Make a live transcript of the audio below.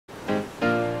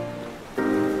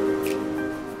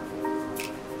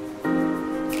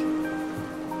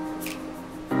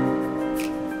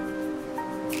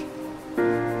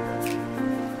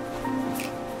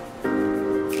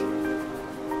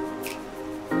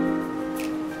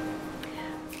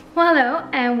Well, hello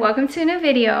and welcome to a new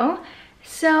video.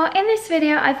 So in this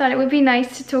video I thought it would be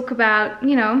nice to talk about,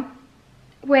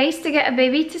 ways to get a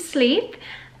baby to sleep,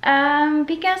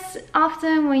 because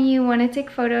often when you want to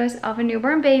take photos of a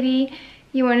newborn baby,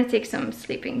 you want to take some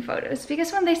sleeping photos,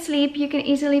 because when they sleep you can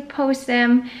easily post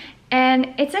them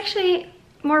and it's actually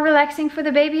more relaxing for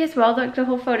the baby as well, the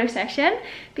whole photo session,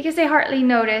 because they hardly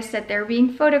notice that they're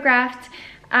being photographed.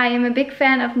 I am a big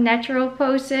fan of natural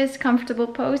poses, comfortable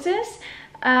poses.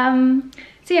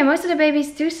 So yeah, most of the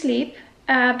babies do sleep,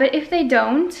 but if they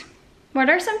don't, what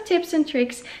are some tips and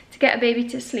tricks to get a baby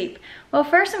to sleep? Well,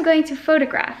 first I'm going to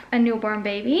photograph a newborn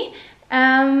baby.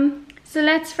 So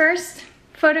let's first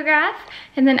photograph,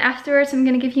 and then afterwards I'm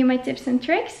going to give you my tips and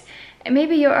tricks. And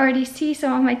maybe you already see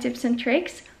some of my tips and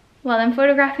tricks while I'm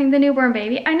photographing the newborn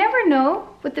baby. I never know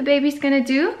what the baby's gonna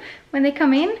do when they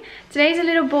come in. Today's a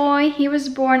little boy. He was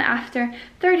born after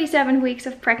 37 weeks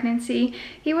of pregnancy.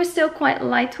 He was still quite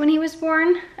light when he was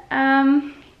born.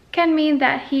 Can mean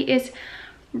that he is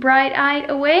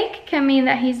bright-eyed awake, can mean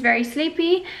that he's very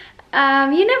sleepy.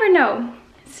 You never know.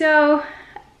 So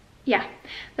yeah,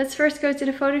 let's first go to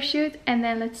the photo shoot and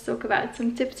then let's talk about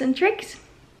some tips and tricks.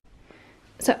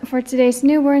 So for today's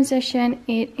newborn session,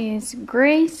 it is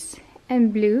grays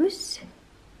and blues.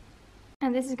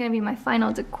 And this is going to be my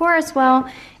final decor as well.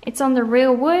 It's on the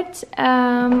real wood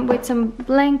with some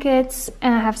blankets,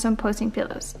 and I have some posing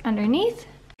pillows underneath.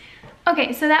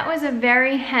 Okay, so that was a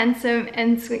very handsome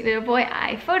and sweet little boy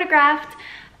I photographed.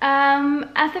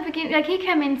 At the beginning, like, he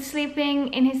came in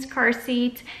sleeping in his car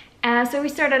seat. So we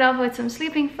started off with some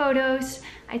sleeping photos.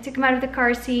 I took him out of the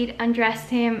car seat,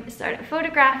 undressed him, started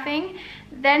photographing.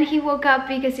 Then he woke up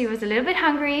because he was a little bit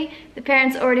hungry. The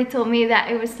parents already told me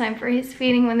that it was time for his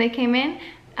feeding when they came in.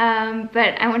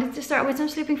 But I wanted to start with some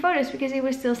sleeping photos because he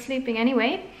was still sleeping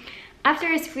anyway. After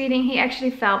his feeding, he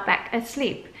actually fell back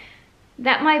asleep.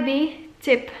 That might be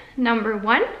tip number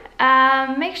one.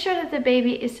 Make sure that the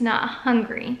baby is not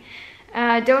hungry.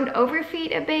 Don't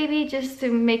overfeed a baby just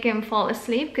to make him fall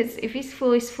asleep, because if he's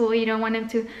full, he's full. You don't want him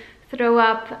to throw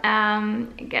up,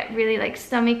 get really like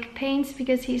stomach pains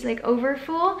because he's like over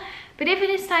full. But if it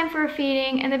is time for a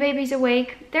feeding and the baby's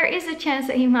awake, there is a chance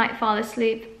that he might fall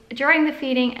asleep during the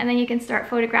feeding, and then you can start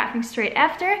photographing straight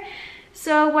after.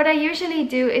 So what I usually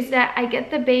do is that I get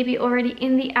the baby already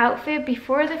in the outfit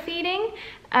before the feeding,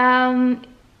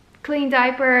 clean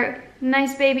diaper,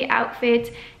 nice baby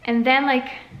outfit, and then like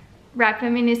wrap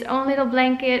him in his own little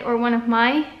blanket or one of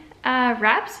my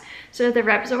wraps, so that the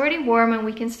wrap is already warm and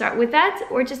we can start with that,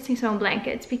 or just his own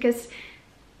blankets, because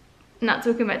not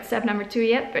talking about step number 2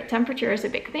 yet, but temperature is a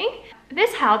big thing.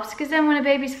 This helps because then when a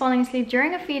baby's falling asleep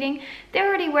during a feeding, they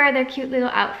already wear their cute little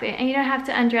outfit and you don't have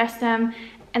to undress them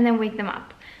and then wake them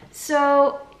up.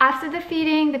 So after the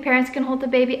feeding, the parents can hold the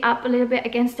baby up a little bit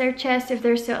against their chest if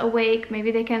they're still awake.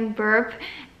 Maybe they can burp,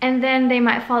 and then they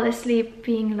might fall asleep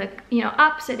being like,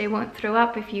 up, so they won't throw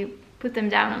up if you put them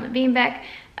down on the beanbag.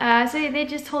 So they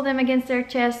just hold them against their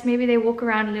chest. Maybe they walk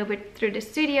around a little bit through the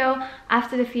studio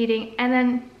after the feeding, and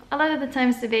then a lot of the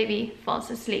times the baby falls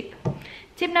asleep.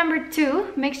 Tip number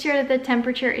 2, make sure that the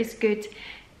temperature is good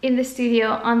in the studio,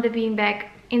 on the beanbag,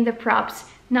 in the props.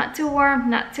 Not too warm,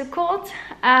 not too cold.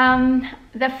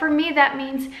 For me, that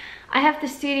means I have the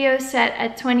studio set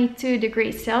at 22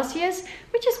 degrees Celsius,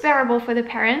 which is bearable for the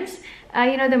parents.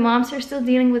 The moms are still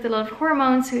dealing with a lot of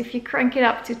hormones, so if you crank it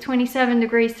up to 27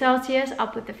 degrees Celsius, I'll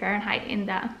put the Fahrenheit in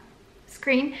the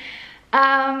screen,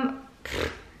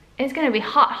 it's gonna be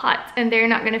hot, and they're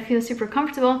not gonna feel super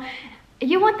comfortable.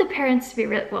 You want the parents to be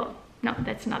well, no,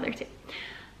 that's another tip.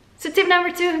 So tip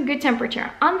number 2, good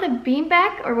temperature. On the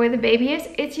beanbag, or where the baby is,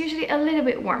 it's usually a little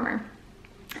bit warmer.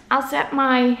 I'll set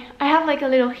I have like a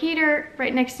little heater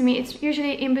right next to me. It's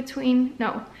usually in between,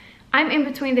 I'm in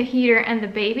between the heater and the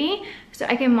baby, so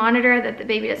I can monitor that the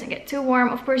baby doesn't get too warm.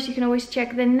 Of course, you can always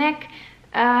check the neck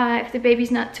if the baby's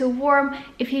not too warm.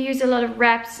 If you use a lot of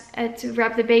wraps to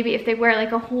wrap the baby, if they wear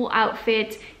like a whole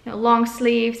outfit, long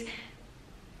sleeves,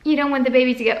 you don't want the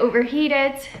baby to get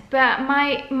overheated. But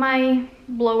my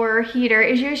blower heater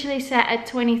is usually set at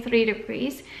 23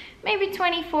 degrees. Maybe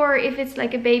 24 if it's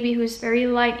like a baby who's very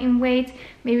light in weight,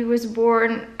 maybe was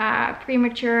born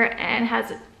premature and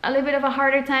has a little bit of a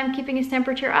harder time keeping his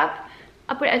temperature up.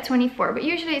 I'll put it at 24, but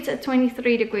usually it's at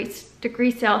 23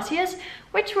 degrees Celsius,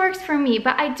 which works for me.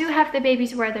 But I do have the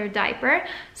babies wear their diaper,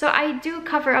 so I do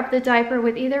cover up the diaper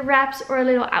with either wraps or a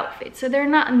little outfit, so they're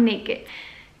not naked.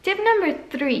 Tip number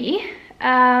 3,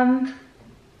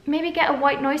 maybe get a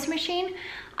white noise machine.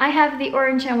 I have the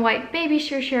orange and white baby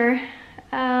shusher.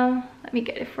 Let me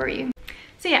get it for you.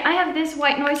 So yeah, I have this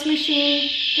white noise machine.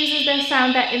 This is the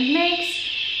sound that it makes.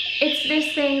 It's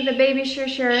this thing, the Baby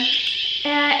Shusher.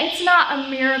 It's not a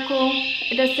miracle.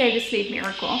 It does say the sleep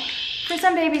miracle. For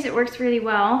some babies it works really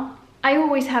well. I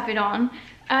always have it on.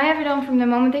 I have it on from the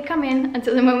moment they come in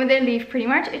until the moment they leave, pretty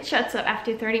much. It shuts up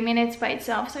after 30 minutes by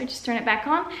itself, so I just turn it back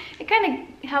on. It kind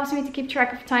of helps me to keep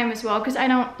track of time as well, because I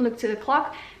don't look to the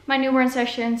clock. My newborn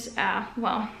sessions,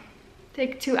 well,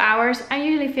 take 2 hours. I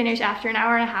usually finish after an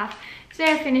hour and a half.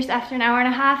 Today I finished after an hour and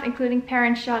a half, including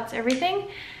parent shots, everything.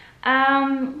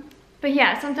 But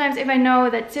yeah, sometimes if I know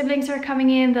that siblings are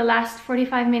coming in the last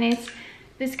 45 minutes,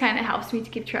 this kind of helps me to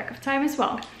keep track of time as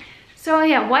well. So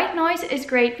yeah, white noise is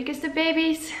great because the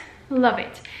babies love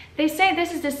it. They say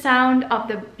this is the sound of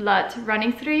the blood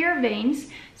running through your veins.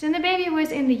 So when the baby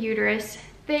was in the uterus,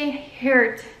 they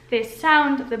heard this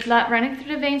sound of the blood running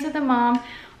through the veins of the mom.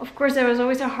 Of course, there was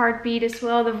always a heartbeat as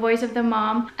well, the voice of the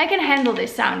mom. I can handle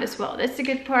this sound as well. That's the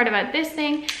good part about this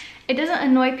thing. It doesn't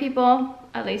annoy people.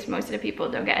 At least most of the people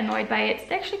don't get annoyed by it.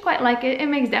 They actually quite like it. It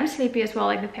makes them sleepy as well,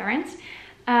 like the parents.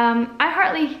 I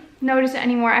hardly notice it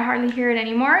anymore. I hardly hear it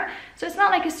anymore. So it's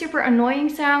not like a super annoying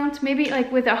sound. Maybe like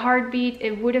with a heartbeat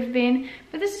it would have been,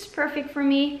 but this is perfect for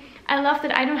me. I love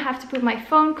that I don't have to put my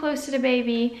phone close to the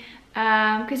baby.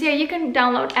 Because yeah, you can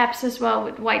download apps as well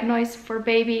with white noise for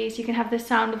babies. You can have the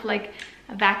sound of like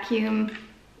a vacuum,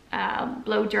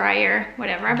 blow dryer,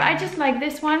 whatever. But I just like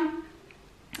this one.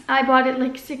 I bought it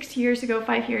like 6 years ago,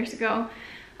 5 years ago.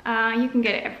 You can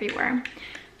get it everywhere.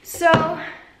 So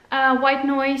white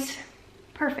noise,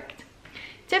 perfect.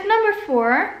 Tip number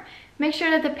 4, make sure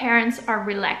that the parents are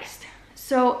relaxed.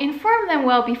 So inform them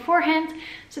well beforehand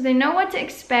so they know what to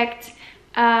expect.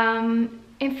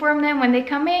 Inform them when they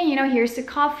come in, you know, here's the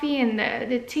coffee and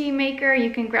the tea maker.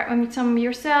 You can grab some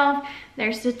yourself.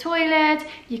 There's the toilet.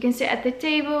 You can sit at the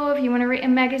table if you want to read a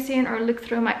magazine or look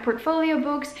through my portfolio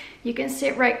books. You can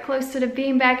sit right close to the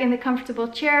beanbag in the comfortable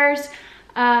chairs.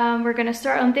 We're gonna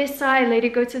start on this side, later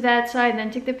go to that side,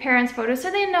 then take the parents' photos so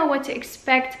they know what to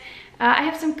expect. I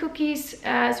have some cookies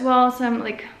as well, some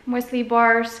like muesli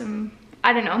bars, some,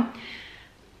 I don't know,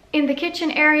 in the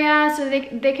kitchen area, so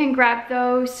they can grab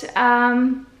those.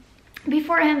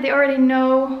 Beforehand they already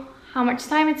know how much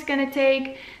time it's gonna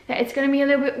take, that it's gonna be a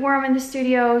little bit warm in the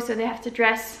studio, so they have to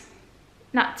dress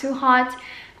not too hot.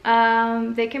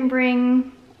 They can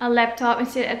bring a laptop and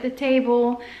sit at the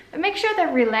table, but make sure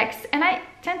they're relaxed. And I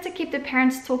tend to keep the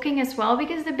parents talking as well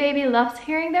because the baby loves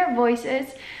hearing their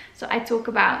voices. So I talk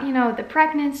about, you know, the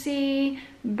pregnancy,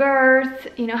 birth,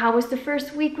 you know, how was the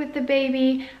first week with the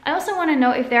baby. I also want to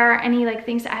know if there are any like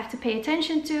things that I have to pay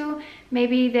attention to.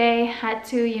 Maybe they had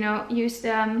to, you know, use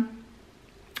the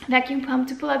vacuum pump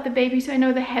to pull out the baby, so I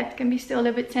know the head can be still a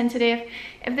little bit sensitive.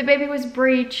 If the baby was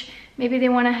breech, maybe they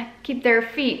want to keep their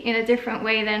feet in a different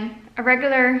way than a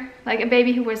regular, like a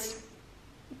baby who was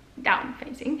down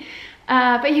facing.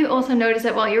 But you also notice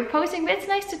that while you're posing, but it's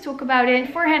nice to talk about it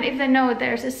beforehand. If they know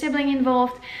there's a sibling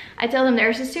involved, I tell them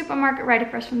there's a supermarket right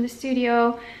across from the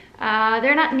studio.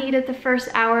 They're not needed the first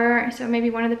hour, so maybe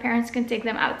one of the parents can take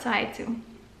them outside to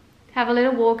have a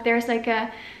little walk. There's like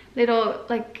a little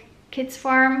like kids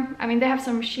farm. I mean, they have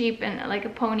some sheep and like a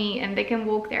pony, and they can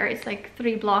walk there. It's like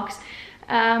 3 blocks,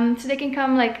 so they can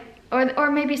come like, or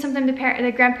maybe sometimes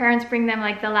the grandparents bring them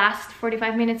like the last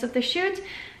 45 minutes of the shoot.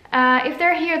 If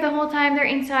they're here the whole time, they're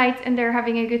inside and they're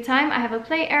having a good time. I have a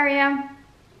play area.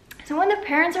 So when the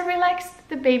parents are relaxed,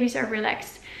 the babies are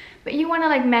relaxed. But you want to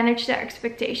like manage their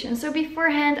expectations. So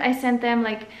beforehand, I sent them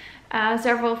like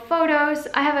several photos.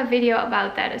 I have a video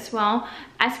about that as well,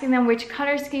 asking them which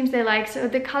color schemes they like. So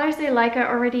the colors they like are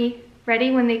already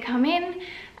ready when they come in.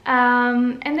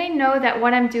 And they know that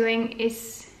what I'm doing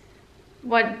is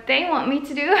what they want me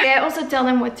to do. I also tell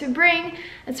them what to bring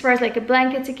as far as like a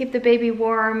blanket to keep the baby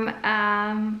warm.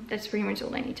 That's pretty much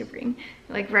all I need to bring,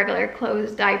 like regular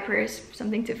clothes, diapers,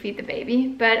 something to feed the baby.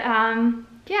 But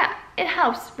yeah, it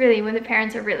helps really when the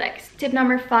parents are relaxed. Tip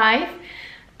number 5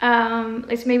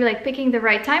 is maybe like picking the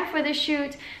right time for the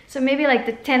shoot. So maybe like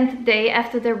the 10th day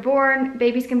after they're born,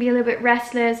 babies can be a little bit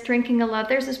restless, drinking a lot.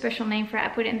 There's a special name for it. I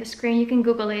put it in the screen, you can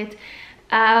Google it.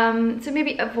 So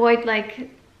maybe avoid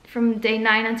like from day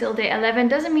 9 until day 11.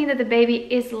 Doesn't mean that the baby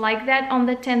is like that on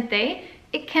the 10th day.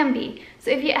 It can be.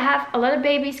 So if you have a lot of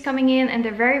babies coming in and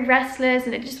they're very restless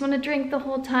and they just want to drink the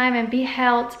whole time and be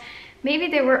held, maybe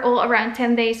they were all around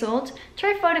 10 days old,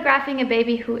 try photographing a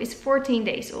baby who is 14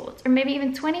 days old or maybe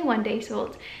even 21 days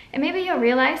old. And maybe you'll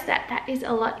realize that that is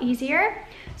a lot easier.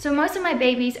 So most of my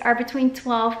babies are between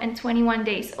 12 and 21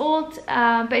 days old,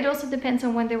 but it also depends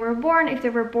on when they were born. If they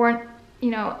were born you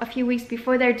know, a few weeks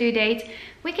before their due date.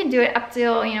 We can do it up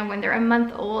till, you know, when they're a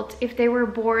month old. If they were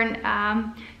born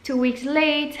 2 weeks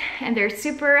late and they're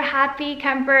super happy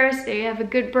campers, they have a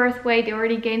good birth weight, they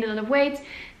already gained a little weight,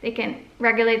 they can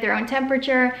regulate their own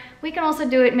temperature. We can also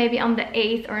do it maybe on the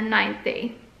 8th or 9th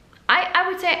day. I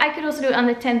would say I could also do it on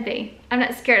the 10th day. I'm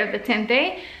not scared of the 10th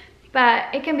day,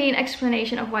 but it can be an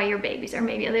explanation of why your babies are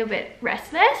maybe a little bit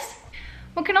restless.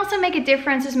 What can also make a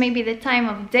difference is maybe the time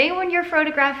of day when you're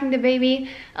photographing the baby.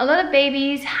 A lot of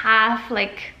babies have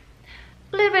like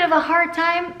a little bit of a hard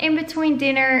time in between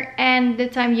dinner and the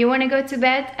time you want to go to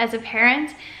bed as a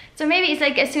parent. So maybe it's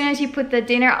like as soon as you put the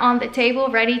dinner on the table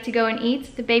ready to go and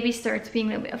eat, the baby starts being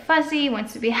a little bit fuzzy,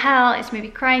 wants to be held, is maybe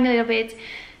crying a little bit.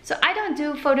 So I don't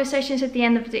do photo sessions at the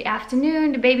end of the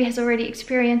afternoon. The baby has already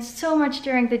experienced so much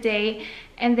during the day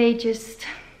and they just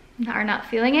are not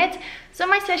feeling it. So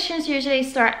my sessions usually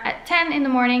start at 10 in the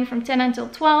morning, from 10 until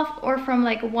 12, or from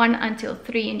like 1 until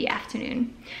 3 in the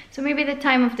afternoon. So maybe the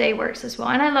time of day works as well.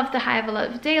 And I love to have a lot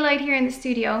of daylight here in the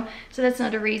studio, so that's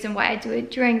another reason why I do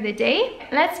it during the day.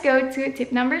 Let's go to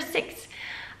tip number 6.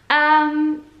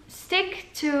 Stick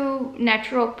to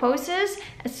natural poses,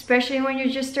 especially when you're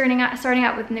just starting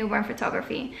out with newborn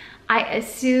photography. I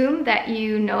assume that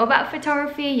you know about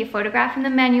photography, you photograph in the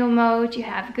manual mode, you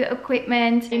have good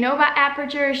equipment, you know about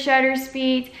aperture, shutter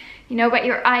speed, you know about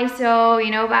your ISO,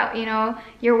 you know about,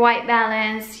 your white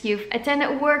balance. You've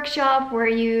attended a workshop where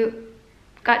you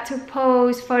got to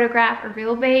pose, photograph a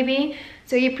real baby.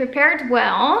 So you prepared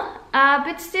well,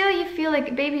 but still you feel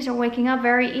like babies are waking up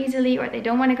very easily or they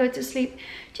don't want to go to sleep.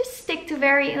 Just stick to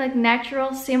very like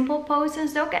natural, simple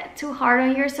poses. Don't get too hard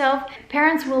on yourself.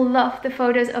 Parents will love the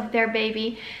photos of their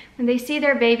baby. When they see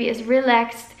their baby is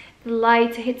relaxed, the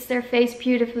light hits their face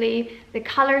beautifully, the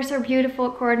colors are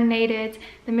beautiful, coordinated,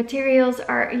 the materials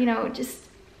are, just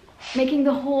making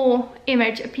the whole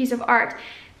image a piece of art.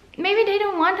 Maybe they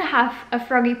don't want to have a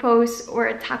froggy pose or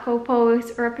a taco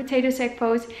pose or a potato sack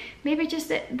pose. Maybe just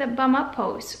the bum up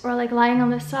pose, or like lying on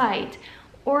the side,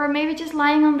 or maybe just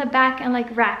lying on the back and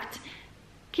like wrapped.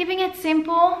 Keeping it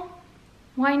simple,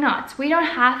 why not? We don't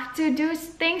have to do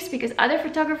things because other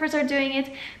photographers are doing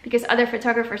it, because other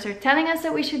photographers are telling us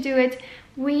that we should do it.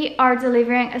 We are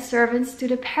delivering a service to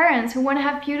the parents who want to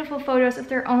have beautiful photos of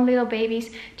their own little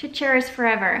babies to cherish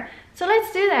forever. So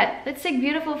let's do that. Let's take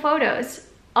beautiful photos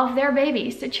of their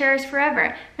babies to cherish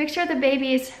forever. Make sure the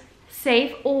baby is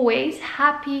safe always,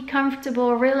 happy,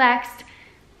 comfortable, relaxed.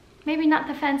 Maybe not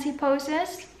the fancy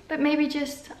poses, but maybe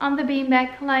just on the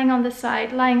beanbag, lying on the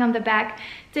side, lying on the back,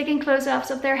 taking close-ups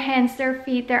of their hands, their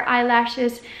feet, their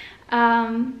eyelashes,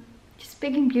 just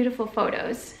making beautiful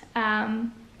photos.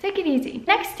 Take it easy.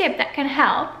 Next tip that can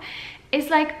help is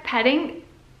like patting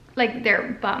like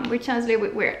their bum, which sounds a little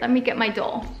bit weird. Let me get my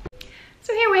doll.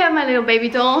 So here we have my little baby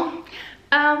doll.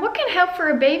 What can help for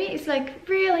a baby is like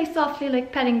really softly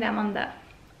like patting them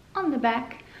on the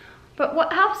back. But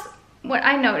what helps, what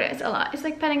I notice a lot, is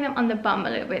like patting them on the bum a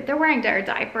little bit. They're wearing their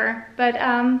diaper, but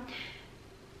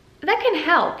that can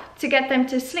help to get them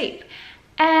to sleep.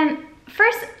 And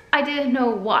first I didn't know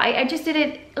why. I just did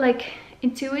it like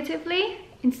intuitively,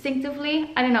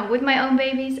 instinctively. I don't know, with my own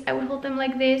babies, I would hold them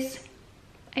like this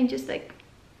and just like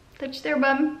touch their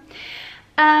bum.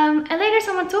 And later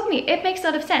someone told me it makes a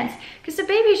lot of sense because the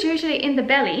baby is usually in the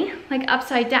belly, like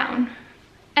upside down,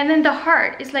 and then the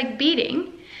heart is like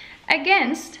beating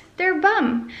against their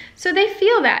bum, so they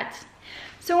feel that.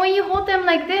 So when you hold them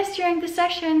like this during the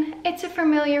session, it's a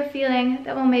familiar feeling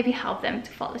that will maybe help them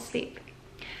to fall asleep.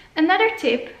 Another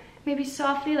tip, maybe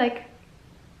softly like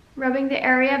rubbing the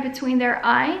area between their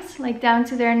eyes, like down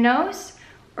to their nose,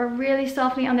 or really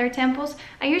softly on their temples.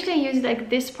 I usually use like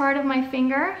this part of my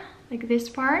finger, like this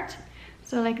part,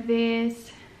 so like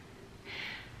this.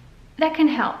 That can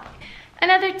help.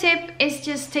 Another tip is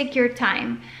just take your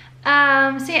time. So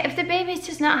yeah, if the baby is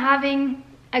just not having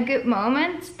a good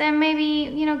moment, then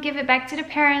maybe, give it back to the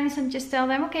parents and just tell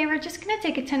them, okay, we're just gonna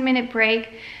take a 10-minute break.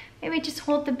 Maybe just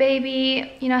hold the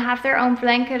baby, have their own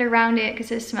blanket around it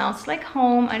because it smells like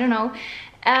home, I don't know.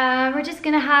 We're just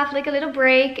gonna have like a little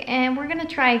break and we're gonna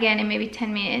try again in maybe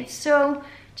 10 minutes. So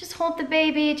just hold the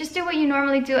baby, just do what you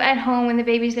normally do at home when the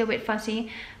baby's a little bit fussy.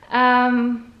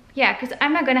 Yeah, because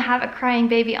I'm not gonna have a crying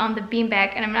baby on the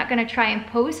beanbag, and I'm not gonna try and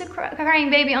pose a crying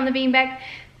baby on the beanbag.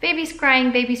 Baby's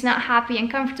crying, baby's not happy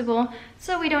and comfortable,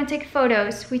 so we don't take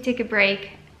photos. We take a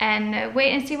break and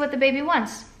wait and see what the baby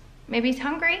wants. Maybe he's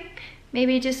hungry,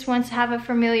 maybe he just wants to have a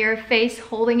familiar face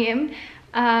holding him.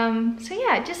 So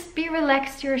yeah, just be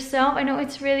relaxed yourself. I know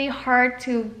it's really hard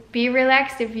to be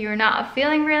relaxed if you're not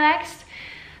feeling relaxed.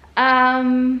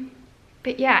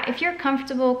 But yeah, if you're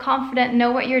comfortable, confident,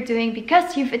 know what you're doing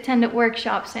because you've attended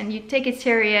workshops and you take it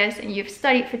serious and you've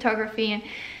studied photography and,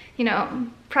 you know,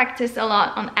 practiced a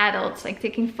lot on adults, like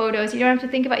taking photos, you don't have to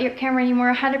think about your camera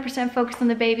anymore, 100% focused on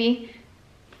the baby.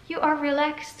 You are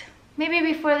relaxed. Maybe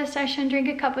before the session, drink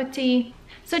a cup of tea.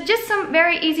 So just some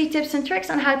very easy tips and tricks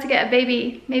on how to get a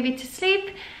baby maybe to sleep.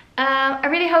 I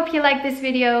really hope you like this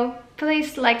video.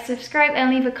 Please like, subscribe, and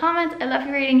leave a comment. I love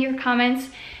reading your comments.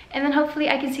 And then hopefully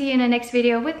I can see you in the next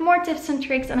video with more tips and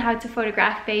tricks on how to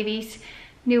photograph babies,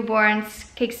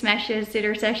 newborns, cake smashes,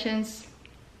 dinner sessions,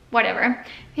 whatever.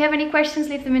 If you have any questions,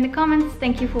 leave them in the comments.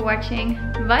 Thank you for watching.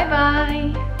 Bye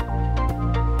bye!